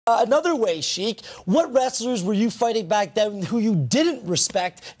Another way, Sheik, what wrestlers were you fighting back then who you didn't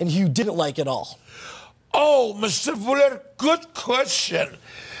respect and who you didn't like at all? Oh, Mr. Fuller, good question.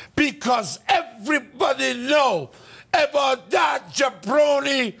 Because everybody know about that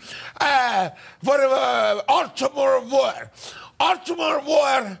jabroni, Baltimore War. Baltimore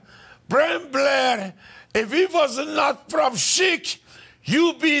War, Brian Blair, if he was not from Sheik,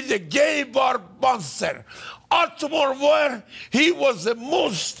 you be the gay bar monster. Baltimore War, he was the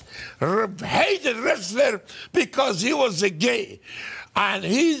most hated wrestler because he was a gay. And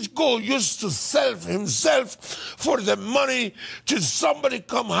he used to sell himself for the money to somebody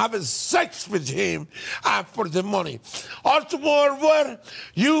come having sex with him for the money. Baltimore War,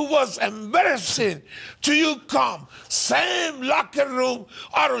 you was embarrassing to you come. Same locker room,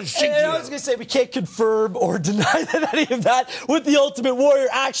 Aaron Sheik. And I was going to say, we can't confirm or deny that any of that with the Ultimate Warrior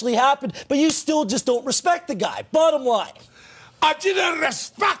actually happened, but you still just don't respect the guy. Bottom line. I didn't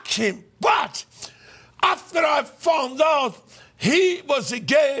respect him, but after I found out he was a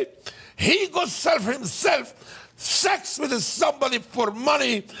gay, he got himself sex with somebody for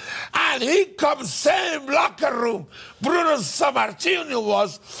money, and he comes same locker room Bruno Sammartino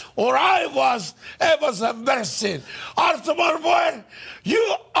was, or I was, it was embarrassing. Baltimore Boy,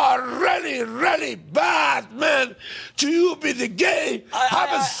 you are really, really bad, man, to you be the gay,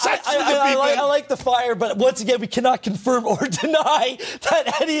 having sex with the people. I like the fire, but once again, we cannot confirm or deny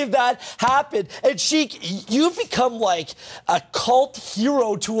that any of that happened. And Sheik, you've become like a cult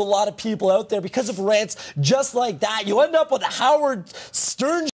hero to a lot of people out there because of rants just like that. You end up with a Howard Stern